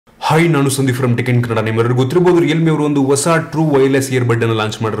Hi ನಾನು Sandeep from tech in Kannada. ನಿಮ್ಮೆಲ್ಲರಿಗೂ ಗೊತ್ತಿರಬಹುದು Realme ಅವರು ಒಂದು ಹೊಸ ಟ್ರೂ ವೈರ್ಲೆಸ್ ಇಯರ್ಬಡ್ ಅನ್ನು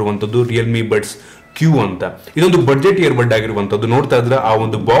ಲಾಂಚ್ ಮಾಡಿರುವಂತದ್ದು ರಿಯಲ್ಮಿ ಬಡ್ಸ್ ಕ್ಯೂ ಅಂತ. ಇದೊಂದು ಬಡ್ಜೆಟ್ ಇಯರ್ಬಡ್ ಆಗಿರುವಂತದ್ದು. ನೋಡ್ತಾ ಇದ್ರೆ ಆ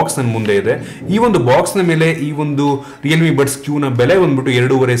ಒಂದು ಬಾಕ್ಸ್ ನನ್ನ ಮುಂದೆ ಇದೆ. ಈ ಒಂದು ಬಾಕ್ಸ್ ನ ಮೇಲೆ ಈ ಒಂದು ರಿಯಲ್ಮಿ ಬಡ್ಸ್ ಕ್ಯೂ ನ ಬೆಲೆ ಬಂದ್ಬಿಟ್ಟು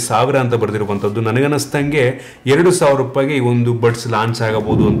 2,500 ಅಂತ ಬರೆದಿರುವಂತದ್ದು. ನನಗನ್ನಿಸ್ತಂಗೆ 2,000 ರೂಪಾಯಿಗೆ ಈ ಒಂದು ಬಡ್ಸ್ ಲಾಂಚ್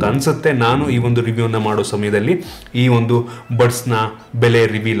ಆಗಬಹುದು ಅಂತ ಅನ್ಸುತ್ತೆ. ನಾನು ಈ ಒಂದು ರಿವ್ಯೂನ ಮಾಡೋ ಸಮಯದಲ್ಲಿ ಈ ಒಂದು ಬಡ್ಸ್ ನ ಬೆಲೆ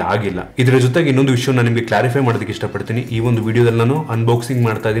ರಿವೀಲ್ ಆಗಿಲ್ಲ. ಇದರ ಜೊತೆಗೆ ಇನ್ನೊಂದು ವಿಷಯನ ನಿಮಗೆ ಕ್ಲಾರಿಫೈ ಮಾಡೋದಕ್ಕೆ ಇಷ್ಟಪಡ್ತೀನಿ. ಈ ಒಂದು ವಿಡಿಯೋದಲ್ಲಿ ನಾನು ಅನ್ಬಾಕ್ಸಿಂಗ್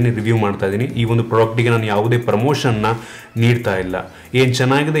ಮಾಡ್ತಾ ಇದ್ದೀನಿ, ರಿವ್ಯೂ ಮಾಡ್ತಾ ಇದ್ದೀನಿ. ಈ ಒಂದು ಪ್ರಾಡಕ್ಟ್ಗೆ ನಾನು ಯಾವುದೇ ಪ್ರಮೋಷನ್ ನ ನೀಡ್ತಾ ಇಲ್ಲ. ಏನ್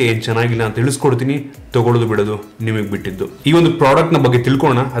ಚೆನ್ನಾಗಿದೆ ಏನ್ ಚೆನ್ನಾಗಿಲ್ಲ ಅಂತ ತಿಳಿಸ್ಕೊಡ್ತೀನಿ, ತಗೊಳ್ಳೋದು ಬಿಡೋದು ನಿಮಗೆ ಬಿಟ್ಟಿದ್ದು. ಈ ಒಂದು ಪ್ರಾಡಕ್ಟ್ ನ ಬಗ್ಗೆ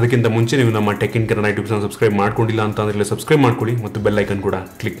ತಿಳ್ಕೊಳ್ಳೋಣ. ಅದಕ್ಕಿಂತ ಮುಂಚೆ ನೀವು ನಮ್ಮ tech in Kannada YouTube channel subscribe ಮಾಡ್ಕೊಂಡಿಲ್ಲ ಅಂತ ಅಂದ್ರೆ ಸಬ್ಸ್ಕ್ರೈಬ್ ಮಾಡ್ಕೊಳ್ಳಿ ಮತ್ತು ಬೆಲ್ ಐಕನ್ ಕೂಡ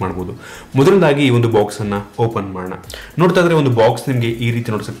ಕ್ಲಿಕ್ ಮಾಡಬಹುದು. ಮೊದಲನೇದಾಗಿ ಈ ಒಂದು ಬಾಕ್ಸ್ ಅನ್ನ ಓಪನ್ ಮಾಡೋಣ. ನೋಡ್ತಾ ಇದ್ರೆ ಒಂದು ಬಾಕ್ಸ್ ನಿಮಗೆ ಈ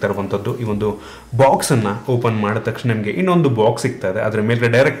ರೀತಿ ನೋಡ್ಸಿಕ್ತಾ ಇರುವಂತದ್ದು. ಈ ಒಂದು ಬಾಕ್ಸ್ ಅನ್ನ ಓಪನ್ ಮಾಡಿದ ತಕ್ಷಣ ನಿಮಗೆ ಇನ್ನೊಂದು ಬಾಕ್ಸ್ ಸಿಗ್ತಾ ಇದೆ. ಅದರ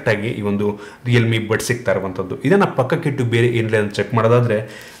ಮೇಲೆ ಡೈರೆಕ್ಟ್ ಆಗಿ ಈ ಒಂದು ರಿಯಲ್ಮಿ ಬಡ್ ಸಿಗ್ತಾ ಇರುವಂತದ್ದು. ಇದನ್ನ ಪಕ್ಕಕ್ಕಿಟ್ಟು ಬೇರೆ ಏನಿಲ್ಲ ಅಂತ ಚೆಕ್ ಮಾಡೋದಾದ್ರೆ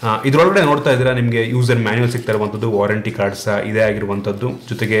ಇದರೊಳಗಡೆ ನೋಡ್ತಾ ಇದ್ರೆ ನಿಮಗೆ ಯೂಸರ್ ಮ್ಯಾನ್ಯುವಲ್ ಸಿಗ್ತಾ ಇರುವಂತದ್ದು, ವಾರಂಟಿ ಕಾರ್ಡ್ಸ್ ಇದೇ ಆಗಿರುವಂತದ್ದು.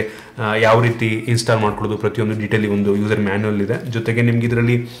 ಜೊತೆಗೆ ಯಾವ ರೀತಿ ಇನ್ಸ್ಟಾಲ್ ಮಾಡ್ಕೊಳ್ಳೋದು ಪ್ರತಿಯೊಂದು ಡೀಟೇಲ್ ಈ ಒಂದು ಯೂಸರ್ ಮ್ಯಾನ್ಯುವಲ್ ಇದೆ. ಜೊತೆಗೆ ನಿಮ್ಗೆ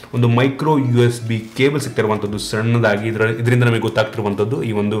ಇದರಲ್ಲಿ ಒಂದು ಮೈಕ್ರೋ USB ಕೇಬಲ್ ಸಿಗ್ತಾ ಇರುವಂತದ್ದು ಸಣ್ಣದಾಗಿ. ಇದರಿಂದ ನಮಗೆ ಗೊತ್ತಾಗ್ತಿರುವಂತದ್ದು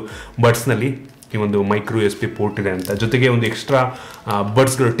ಈ ಒಂದು ಬಡ್ಸ್ ನಲ್ಲಿ ಈ ಒಂದು ಮೈಕ್ರೋ USB ಪೋರ್ಟ್ ಇದೆ ಅಂತ. ಜೊತೆಗೆ ಒಂದು ಎಕ್ಸ್ಟ್ರಾ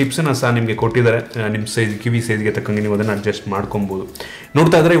ಬಡ್ಸ್ಗಳ ಟಿಪ್ಸನ್ನ ಸಹ ನಿಮಗೆ ಕೊಟ್ಟಿದ್ದಾರೆ. ನಿಮ್ಮ ಸೈಜ್ ಕಿವಿ ಸೈಜ್ಗೆ ತಕ್ಕಂಗೆ ನೀವು ಅದನ್ನು ಅಡ್ಜಸ್ಟ್ ಮಾಡ್ಕೊಬಹುದು.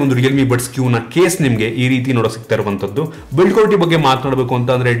 ನೋಡ್ತಾ ಇದ್ರೆ ಒಂದು ರಿಯಲ್ಮಿ ಬಡ್ಸ್ ಕ್ಯೂನ ಕೇಸ್ ನಿಮಗೆ ಈ ರೀತಿ ನೋಡೋ ಸಿಗ್ತಾ ಇರುವಂತದ್ದು. ಬಿಲ್ಡ್ ಕ್ವಾಲಿಟಿ ಬಗ್ಗೆ ಮಾತನಾಡಬೇಕು ಅಂತ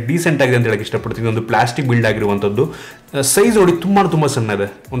ಅಂದ್ರೆ ಡೀಸೆಂಟ್ ಆಗಿದೆ ಅಂತ ಹೇಳಕ್ ಇಷ್ಟಪಡ್ತೀನಿ. ಒಂದು ಪ್ಲಾಸ್ಟಿಕ್ ಬಿಲ್ಡ್ ಆಗಿರುವಂತದ್ದು. ಸೈಜ್ ನೋಡಿ ತುಂಬಾ ಸಣ್ಣ ಇದೆ.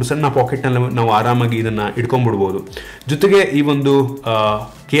 ಒಂದು ಸಣ್ಣ ಪಾಕೆಟ್ ನಲ್ಲಿ ನಾವು ಆರಾಮಾಗಿ ಇದನ್ನ ಇಟ್ಕೊಂಡ್ಬಿಡ್ಬೋದು. ಜೊತೆಗೆ ಈ ಒಂದು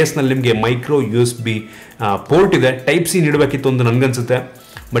ಕೇಸ್ನಲ್ಲಿ ನಿಮಗೆ ಮೈಕ್ರೋ USB ಪೋರ್ಟ್ ಇದೆ. ಟೈಪ್ ಸಿ ನೀಡಬೇಕಿತ್ತು ಅಂತ ನನ್ಗನ್ಸುತ್ತೆ.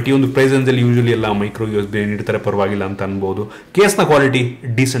 ಬಟ್ ಈ ಒಂದು ಪ್ರೈಸ್ ರೇಂಜಲ್ಲಿ ಯೂಶಲಿ ಎಲ್ಲ ಮೈಕ್ರೋ USB ನೀಡ್ತಾರೆ, ಪರವಾಗಿಲ್ಲ ಅಂತ ಅನ್ಬೋದು. ಕೇಸ್ನ ಕ್ವಾಲಿಟಿ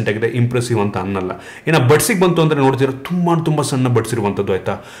ಡೀಸೆಂಟ್ ಆಗಿದೆ, ಇಂಪ್ರೆಸಿವ್ ಅಂತ ಅನ್ನಲ್ಲ. ಇನ್ನು ಬಡ್ಸಿಗೆ ಬಂತು ಅಂದ್ರೆ ನೋಡ್ತೀರಾ ತುಂಬಾ ಸಣ್ಣ ಬಡ್ಸ್ ಇರುವಂಥದ್ದು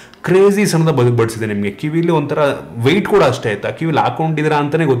ಆಯ್ತಾ. ಕ್ರೇಜಿ ಸಣ್ಣದ ಬಡ್ಸ್ ಇದೆ. ನಿಮಗೆ ಕಿವಿಲಿ ಒಂಥರ ವೆಯ್ಟ್ ಕೂಡ ಅಷ್ಟೇ ಆಯ್ತಾ. ಕಿವಿಲಿ ಹಾಕೊಂಡಿದ್ದೀರಾ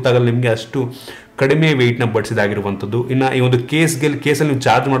ಅಂತಾನೆ ಗೊತ್ತಾಗಲ್ಲ ನಿಮಗೆ, ಅಷ್ಟು ಕಡಿಮೆ ವೆಯ್ಟ್ನ ಬಡ್ಸ್ ಇದಾಗಿರುವಂಥದ್ದು. ಇನ್ನು ಈ ಒಂದು ಕೇಸಲ್ಲಿ ನೀವು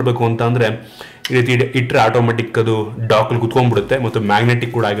ಚಾರ್ಜ್ ಮಾಡಬೇಕು ಅಂತ ಅಂದ್ರೆ ಈ ರೀತಿ ಇಟ್ಟರೆ ಆಟೋಮೆಟಿಕ್ ಅದು ಡಾಕಲ್ಲಿ ಕುತ್ಕೊಂಡ್ಬಿಡುತ್ತೆ ಮತ್ತು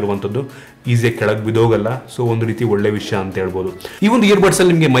ಮ್ಯಾಗ್ನೆಟಿಕ್ ಕೂಡ ಆಗಿರುವಂಥದ್ದು. ಈಸಿಯಾಗಿ ಕೆಳಗೆ ಬಿದ್ದೋಗಲ್ಲ. ಸೊ ಒಂದು ರೀತಿ ಒಳ್ಳೆ ವಿಷಯ ಅಂತ ಹೇಳ್ಬೋದು. ಈ ಒಂದು ಇಯರ್ಬಡ್ಸ್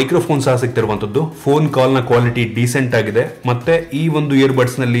ಅಲ್ಲಿ ನಿಮಗೆ ಮೈಕ್ರೋಫೋನ್ ಸಹ ಸಿಗ್ತಿರುವಂಥದ್ದು. ಫೋನ್ ಕಾಲ್ನ ಕ್ವಾಲಿಟಿ ಡೀಸೆಂಟ್ ಆಗಿದೆ. ಮತ್ತೆ ಈ ಒಂದು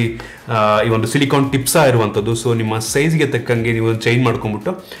ಇಯರ್ಬಡ್ಸ್ ನಲ್ಲಿ ಈ ಒಂದು ಸಿಲಿಕಾನ್ ಟಿಪ್ಸ್ ಇರುವಂಥದ್ದು. ಸೊ ನಿಮ್ಮ ಸೈಜ್ಗೆ ತಕ್ಕಂಗೆ ನೀವು ಚೇಂಜ್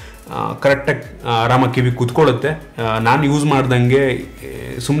ಮಾಡ್ಕೊಂಡ್ಬಿಟ್ಟು ಕರೆಕ್ಟಾಗಿ ಆರಾಮಾಗಿ ಕಿವಿ ಕುತ್ಕೊಳ್ಳುತ್ತೆ. ನಾನು ಯೂಸ್ ಮಾಡ್ದಂಗೆ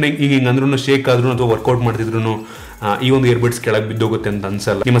ಸುಮ್ಮನೆ ಹಿಂಗೆ ಅಂದ್ರೂ ಶೇಕ್ ಆದ್ರೂ ಅಥವಾ ವರ್ಕೌಟ್ ಮಾಡ್ತಿದ್ರು ಈ ಒಂದು ಇಯರ್ಬಡ್ಸ್ ಕೆಳಗೆ ಬಿದ್ದೋಗುತ್ತೆ ಅಂತ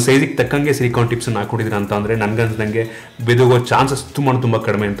ಅನ್ಸಲ್ಲ. ನಿಮ್ಮ ಸೈಜಿಗೆ ತಕ್ಕಂಗೆ ಸಿಲಿಕಾನ್ ಟಿಪ್ಸ್ ಹಾಕೊಂಡಿದ್ದೀರಾ ಅಂತ ಅಂದ್ರೆ ನನ್ಗನ್ಸ್ದಂಗೆ ಬಿದ್ದೋಗೋ ಚಾನ್ಸಸ್ ತುಂಬಾ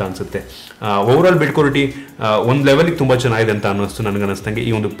ಕಡಿಮೆ ಅಂತ ಅನ್ಸುತ್ತೆ. ಓವರ್ ಆಲ್ ಬಿಲ್ಡ್ ಕ್ವಾಲಿಟಿ ಒಂದು ಲೆವೆಲ್ಗೆ ತುಂಬಾ ಚೆನ್ನಾಗಿದೆ ಅಂತ ಅನ್ನಿಸ್ತು ನನಗನ್ನಿಸ್ತಂಗೆ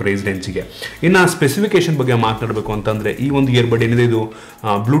ಈ ಒಂದು ಪ್ರೈಸ್ ರೇಂಜ್ಗೆ. ಇನ್ನು ಸ್ಪೆಸಿಫಿಕೇಶನ್ ಬಗ್ಗೆ ಮಾತನಾಡಬೇಕು ಅಂತಂದ್ರೆ ಈ ಒಂದು ಇಯರ್ಬಡ್ ಏನಿದೆ ಇದು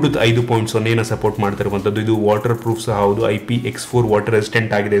ಬ್ಲೂಟೂತ್ 5.0 ಸಪೋರ್ಟ್ ಮಾಡ್ತಾ ಇರುವಂಥದ್ದು. ಇದು ವಾಟರ್ ಪ್ರೂಫ್ ಸಹ ಹೌದು. IPX4 ವಾಟರ್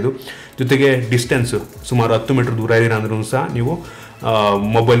ರೆಸಿಸ್ಟೆಂಟ್ ಆಗಿದೆ ಇದು. ಜೊತೆಗೆ ಡಿಸ್ಟೆನ್ಸ್ ಸುಮಾರು 10 ಮೀಟರ್ ದೂರ ಇದೀರ ಅಂದ್ರೂ ಸಹ ನೀವು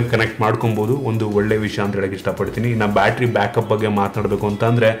ಮೊಬೈಲ್ ಕನೆಕ್ಟ್ ಮಾಡ್ಕೊಬಹುದು. ಒಂದು ಒಳ್ಳೆ ವಿಷಯ ಅಂತ ಹೇಳಕ್ಕೆ ಇಷ್ಟಪಡ್ತೀನಿ. ಇನ್ನು ಬ್ಯಾಟ್ರಿ ಬ್ಯಾಕಪ್ ಬಗ್ಗೆ ಮಾತನಾಡಬೇಕು ಅಂತ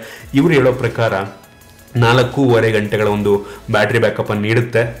ಅಂದ್ರೆ ಇವರು ಹೇಳೋ ಪ್ರಕಾರ 4.5 ಗಂಟೆಗಳ ಒಂದು ಬ್ಯಾಟ್ರಿ ಬ್ಯಾಕಪ್ ಅನ್ನು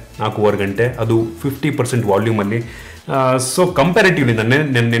ನೀಡುತ್ತೆ. 4.5 ಗಂಟೆ, ಅದು 50% ವಾಲ್ಯೂಮಲ್ಲಿ. ಸೊ ಕಂಪ್ಯಾರಿಟಿವ್ಲಿ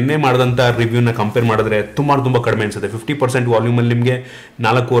ನಿನ್ನೆ ಮಾಡಿದಂಥ ರಿವ್ಯೂನ ಕಂಪೇರ್ ಮಾಡಿದ್ರೆ ತುಂಬ ಕಡಿಮೆ ಅನ್ಸುತ್ತೆ. 50% ವಾಲ್ಯೂಮಲ್ಲಿ ನಿಮಗೆ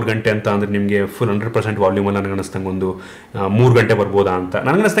 4.5 ಗಂಟೆ ಅಂತ ಅಂದರೆ ನಿಮಗೆ ಫುಲ್ 100% ವಾಲ್ಯೂಮಲ್ಲಿ ನನಗೆ ಅನಿಸ್ತಂಗೆ ಒಂದು 3 ಗಂಟೆ ಬರ್ಬೋದಾ ಅಂತ.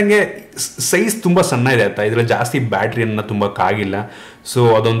 ನನಗನ್ನಿಸ್ತಂಗೆ ಸೈಜ್ ತುಂಬ ಸಣ್ಣ ಇದೆ ಆಯ್ತಾ. ಇದರಲ್ಲಿ ಜಾಸ್ತಿ ಬ್ಯಾಟ್ರಿಯನ್ನು ತುಂಬಕ್ಕಾಗಿಲ್ಲ. ಸೊ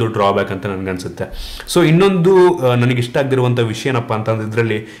ಅದೊಂದು ಡ್ರಾಬ್ಯಾಕ್ ಅಂತ ನನಗನ್ಸುತ್ತೆ. ಸೊ ಇನ್ನೊಂದು ನನಗೆ ಇಷ್ಟ ಆಗದಿರುವಂಥ ವಿಷಯ ಏನಪ್ಪ ಅಂತಂದ್ರೆ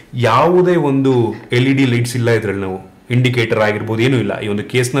ಇದರಲ್ಲಿ ಯಾವುದೇ ಒಂದು LED ಲೈಟ್ಸ್ ಇಲ್ಲ. ಇದರಲ್ಲಿ ನಾವು ಇಂಡಿಕೇಟರ್ ಆಗಿರ್ಬೋದು ಏನೂ ಇಲ್ಲ. ಈ ಒಂದು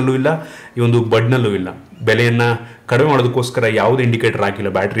ಕೇಸ್ನಲ್ಲೂ ಇಲ್ಲ, ಈ ಒಂದು ಬಡ್ನಲ್ಲೂ ಇಲ್ಲ. ಬೆಲೆಯನ್ನು ಕಡಿಮೆ ಮಾಡೋದಕ್ಕೋಸ್ಕರ ಯಾವುದೇ ಇಂಡಿಕೇಟರ್ ಹಾಕಿಲ್ಲ.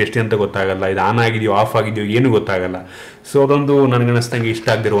 ಬ್ಯಾಟ್ರಿ ಎಷ್ಟೇ ಅಂತ ಗೊತ್ತಾಗಲ್ಲ, ಇದು ಆನ್ ಆಗಿದೆಯೋ ಆಫ್ ಆಗಿದೆಯೋ ಏನೂ ಗೊತ್ತಾಗಲ್ಲ. ಸೊ ಅದೊಂದು ನನಗನ್ನಿಸ್ತಂಗೆ ಇಷ್ಟ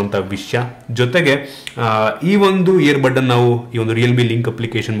ಆಗದಿರುವಂಥ ವಿಷಯ. ಜೊತೆಗೆ ಈ ಒಂದು ಇಯರ್ಬಡ್ಡನ್ನು ನಾವು ಈ ಒಂದು ರಿಯಲ್ಮಿ ಲಿಂಕ್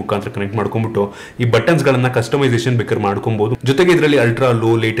ಅಪ್ಲಿಕೇಶನ್ ಮುಖಾಂತರ ಕನೆಕ್ಟ್ ಮಾಡ್ಕೊಂಡ್ಬಿಟ್ಟು ಈ ಬಟನ್ಸ್ಗಳನ್ನು ಕಸ್ಟಮೈಸೇಷನ್ ಬೇಕಾದ್ರೆ ಮಾಡ್ಕೊಬೋದು. ಜೊತೆಗೆ ಇದರಲ್ಲಿ ಅಲ್ಟ್ರಾ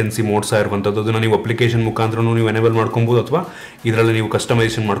ಲೋ ಲೇಟೆನ್ಸಿ ಮೋಡ್ಸ್ ಇರುವಂಥದ್ದು. ಅದನ್ನು ನೀವು ಅಪ್ಲಿಕೇಶನ್ ಮುಖಾಂತರ ನೀವು ಎನೇಬಲ್ ಮಾಡ್ಕೊಬೋದು, ಅಥವಾ ಇದರಲ್ಲಿ ನೀವು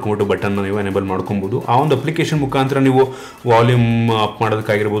ಕಸ್ಟಮೈಸೇಷನ್ ಮಾಡ್ಕೊಂಡ್ಬಿಟ್ಟು ಬಟನ್ನ ನೀವು ಎನೇಬಲ್ ಮಾಡ್ಕೊಬೋದು. ಆ ಒಂದು ಅಪ್ಲಿಕೇಶನ್ ಮುಖಾಂತರ ನೀವು ವಾಲ್ಯೂಮ್ ಅಪ್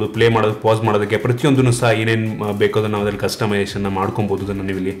ಮಾಡೋದಕ್ಕಾಗಿರ್ಬೋದು, ಪ್ಲೇ ಮಾಡೋದಕ್ಕೆ, ಪಾಸ್ ಮಾಡೋದಕ್ಕೆ, ಪ್ರತಿಯೊಂದನ್ನು ಸಹ ಏನೇನು ಬೇಕೋ ಅದನ್ನು ನಾವು ಅದರಲ್ಲಿ ಕಸ್ಟಮೈಸೇಷನ್ ಮಾಡ್ಕೊಬೋದು. ಅದನ್ನು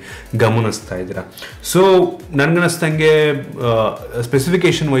ನೀವು ಇಲ್ಲಿ ಗಮನಿಸ್ತಾ ಇದ್ದೀರಾ. ಸೊ ನನಗನ್ನಿಸ್ತಂಗೆ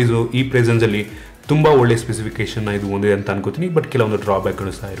ಸ್ಪೆಸಿಫಿಕೇಶನ್ ವೈಸು ಈ ಪ್ರೆಸೆನ್ಸಲ್ಲಿ ತುಂಬ ಒಳ್ಳೆ ಸ್ಪೆಸಿಫಿಕೇಶನ್ ಇದು ಒಂದಿದೆ ಅಂತ ಅನ್ಕೋತೀನಿ. ಬಟ್ ಕೆಲವೊಂದು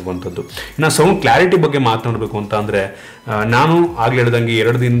ಡ್ರಾಬ್ಯಾಕ್ಗಳು ಸಹ ಇರುವಂಥದ್ದು. ಇನ್ನು ಸೌಂಡ್ ಕ್ಲಾರಿಟಿ ಬಗ್ಗೆ ಮಾತನಾಡಬೇಕು ಅಂತ ಅಂದರೆ ನಾನು ಆಗಲೇ ಹೇಳ್ದಂಗೆ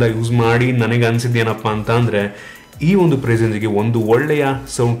 2 ದಿನದಿಂದ ಯೂಸ್ ಮಾಡಿ ನನಗೆ ಅನಿಸಿದ್ದೇನಪ್ಪ ಅಂತ ಅಂದರೆ ಈ ಒಂದು ಪ್ರೆಸೆನ್ಸ್ಗೆ ಒಂದು ಒಳ್ಳೆಯ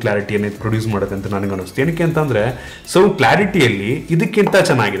ಸೌಂಡ್ ಕ್ಲಾರಿಟಿಯನ್ನು ಪ್ರೊಡ್ಯೂಸ್ ಮಾಡುತ್ತೆ ಅಂತ ನನಗೆ ಅನಿಸ್ತು. ಏನಕ್ಕೆ ಅಂತಂದರೆ ಸೌಂಡ್ ಕ್ಲಾರಿಟಿಯಲ್ಲಿ ಇದಕ್ಕಿಂತ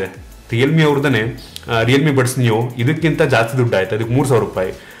ಚೆನ್ನಾಗಿದೆ. ರಿಯಲ್ಮಿ ಅವ್ರದೇ ರಿಯಲ್ಮಿ ಬಡ್ಸ್ ನ್ಯೂ ಇದಕ್ಕಿಂತ ಜಾಸ್ತಿ ದುಡ್ಡು ಆಯ್ತು. ಅದಕ್ಕೆ 3,000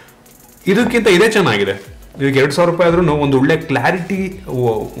 ರೂಪಾಯಿ. ಇದಕ್ಕಿಂತ ಇದೇ ಚೆನ್ನಾಗಿದೆ. ಇದಕ್ಕೆ 2,000 ರೂಪಾಯಿ ಆದ್ರೂ ಒಂದು ಒಳ್ಳೆ ಕ್ಲಾರಿಟಿ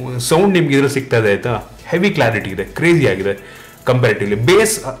ಸೌಂಡ್ ನಿಮ್ಗೆ ಇದ್ರಲ್ಲಿ ಸಿಗ್ತಾ ಇದೆ ಆಯ್ತಾ. ಹೆವಿ ಕ್ಲಾರಿಟಿ ಇದೆ, ಕ್ರೇಜಿ ಆಗಿದೆ. ಕಂಪ್ಯಾರಿಟಿವ್ಲಿ.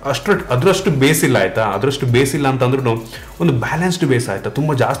 ಬೇಸ್ ಅದರಷ್ಟು ಬೇಸ್ ಇಲ್ಲ ಆಯಿತಾ, ಅದರಷ್ಟು ಬೇಸ್ ಇಲ್ಲ ಅಂತಂದ್ರೂ ಒಂದು ಬ್ಯಾಲೆನ್ಸ್ಡ್ ಬೇಸ್ ಆಯಿತಾ,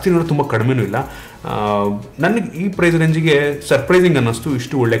 ತುಂಬ ಜಾಸ್ತಿನೂ ತುಂಬ ಕಡಿಮೆನೂ ಇಲ್ಲ. ನನಗೆ ಈ ಪ್ರೈಸ್ ರೇಂಜಿಗೆ ಸರ್ಪ್ರೈಸಿಂಗ್ ಅನ್ನಿಸ್ತು,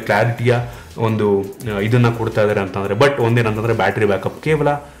 ಇಷ್ಟು ಒಳ್ಳೆ ಕ್ಲಾರಿಟಿಯ ಒಂದು ಇದನ್ನು ಕೊಡ್ತಾ ಇದ್ದಾರೆ ಅಂತಂದರೆ. ಬಟ್ ಒಂದೇನಂತಂದರೆ ಬ್ಯಾಟ್ರಿ ಬ್ಯಾಕಪ್ ಕೇವಲ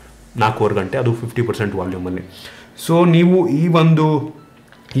 4.5 ಗಂಟೆ, ಅದು 50% ವಾಲ್ಯೂಮಲ್ಲಿ. ಸೊ ನೀವು ಈ ಒಂದು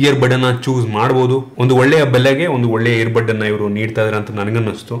ಇಯರ್ಬಡನ್ನು ಚೂಸ್ ಮಾಡ್ಬೋದು. ಒಂದು ಒಳ್ಳೆಯ ಬೆಲೆಗೆ ಒಂದು ಒಳ್ಳೆಯ ಇಯರ್ಬಡನ್ನು ಇವರು ನೀಡ್ತಾ ಇದ್ದಾರೆ ಅಂತ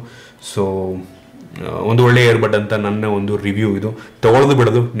ನನಗನ್ನಿಸ್ತು. ಸೊ ಒಂದು ಒಳ್ಳೆಯ ಇಯರ್ಬಡ್ ಅಂತ ನನ್ನ ಒಂದು ರಿವ್ಯೂ. ಇದು ತೊಗೊಳ್ಳೋದು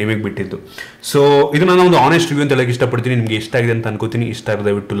ಬಿಡೋದು ನಿಮಗೆ ಬಿಟ್ಟಿದ್ದು. ಸೊ ಇದು ನಾನು ಒಂದು ಆನೆಸ್ಟ್ ರಿವ್ಯೂ ಅಂತ ಹೇಳಕ್ಕೆ ಇಷ್ಟಪಡ್ತೀನಿ. ನಿಮಗೆ ಇಷ್ಟ ಆಗಿದೆ ಅಂತ ಅನ್ಕೋತೀನಿ. ಇಷ್ಟ ಆಗಿದೆ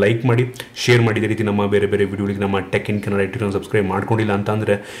ದಯವಿಟ್ಟು ಲೈಕ್ ಮಾಡಿ, ಶೇರ್ ಮಾಡಿ. ಇದೇ ರೀತಿ ನಮ್ಮ ಬೇರೆ ಬೇರೆ ವಿಡಿಯೋಗಳಿಗೆ ನಮ್ಮ tech in Kannada YouTube subscribe ಮಾಡ್ಕೊಂಡಿಲ್ಲ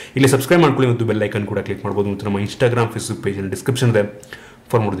ಅಂತಂದರೆ ಇಲ್ಲಿ ಸಬ್ಸ್ಕ್ರೈಬ್ ಮಾಡ್ಕೊಳ್ಳಿ ಮತ್ತು ಬೆಲ್ ಐಕನ್ ಕೂಡ ಕ್ಲಿಕ್ ಮಾಡ್ಬೋದು. ಮತ್ತು ನಮ್ಮ ಇನ್ಸ್ಟಾಗ್ರಾಮ್ ಫೇಸ್ಬುಕ್ ಪೇಜಲ್ಲಿ ಡಿಸ್ಕ್ರಿಪ್ಷನ್ ಇದೆ,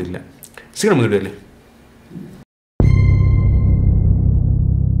 ಫಾರ್ ಮಾಡೋದಿಲ್ಲ. ಸಿಗೋಣ ವಿಡಿಯೋಲಿ.